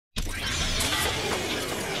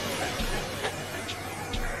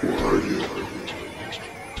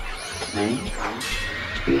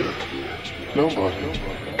Nobody.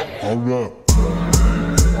 Hold up.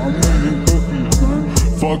 I'm eating cookies, man.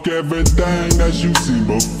 Fuck everything that you seen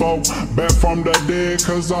before. Back from the dead,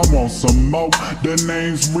 cause I want some more. The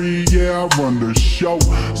name's REID, yeah, I run the show.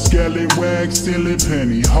 Scallywag, stealing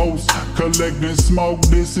pantyhose. Collecting smoke,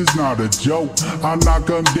 this is not a joke. I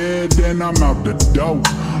knock 'em dead, then I'm out the door.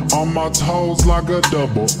 On my toes like a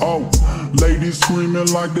double O. Ladies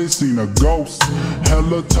screaming like they seen a ghost.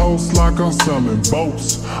 Hella toast like I'm selling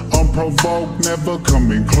boats. Unprovoked, never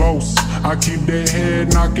coming close. I keep their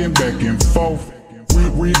head knocking back and forth.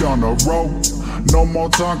 REID on the rope. No more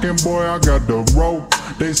talking, boy, I got the rope.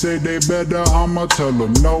 They say they better, I'ma tell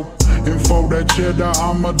them no. And for that cheddar,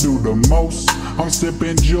 I'ma do the most. I'm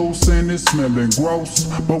sipping juice and it's smelling gross.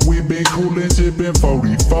 But we been coolin', tipping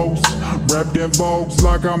 44s. Wrapped in Vogues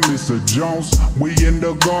like I'm Mr. Jones. We in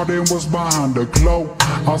the garden, what's behind the cloak?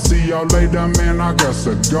 I'll see y'all later, man, I got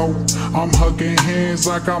to go. I'm hugging hands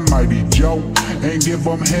like I'm Mighty Joe. And give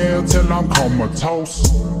them hell till I'm comatose.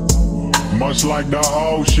 Much like the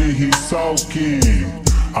ocean, he's soaking.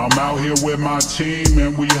 I'm out here with my team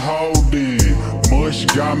and we holding. Mush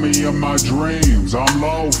got me in my dreams, I'm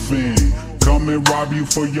loafing. Come and rob you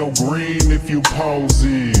for your green if you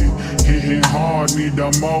posing. Hitting hard, need a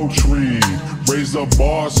Motrin. Raise the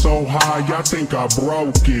bar so high, I think I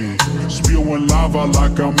broke it. Spewing lava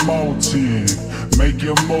like a molten. Make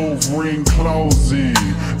your move, ring closing.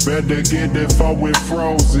 Better get it before it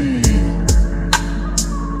frozen.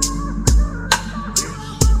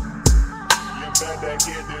 Better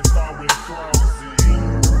get this far with frozen.